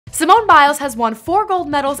Simone Biles has won 4 gold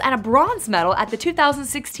medals and a bronze medal at the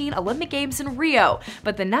 2016 Olympic Games in Rio,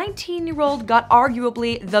 but the 19-year-old got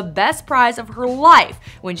arguably the best prize of her life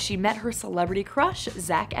when she met her celebrity crush,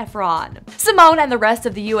 Zac Efron. Simone and the rest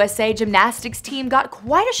of the USA gymnastics team got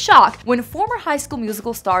quite a shock when former High School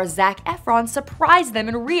Musical star Zac Efron surprised them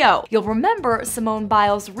in Rio. You'll remember Simone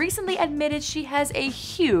Biles recently admitted she has a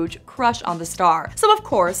huge crush on the star, so of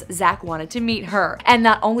course Zac wanted to meet her. And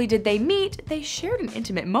not only did they meet, they shared an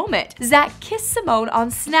intimate moment. Zac kissed Simone on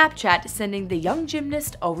Snapchat, sending the young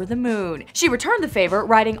gymnast over the moon. She returned the favor,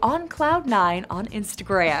 writing "on cloud 9" on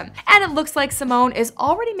Instagram. And it looks like Simone is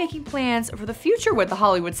already making plans for the future with the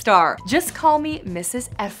Hollywood star. "Just call me Mrs.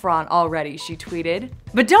 Efron already," she tweeted.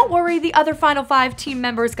 But don't worry, the other Final 5 team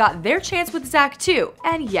members got their chance with Zac too.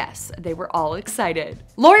 And yes, they were all excited.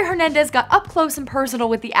 Lori Hernandez got up close and personal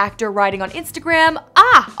with the actor, writing on Instagram,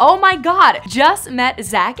 "Oh my god, just met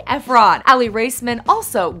Zac Efron." Ali Raceman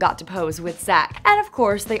also got to pose with Zac. And of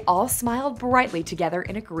course, they all smiled brightly together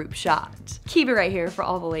in a group shot. Keep it right here for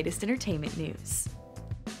all the latest entertainment news.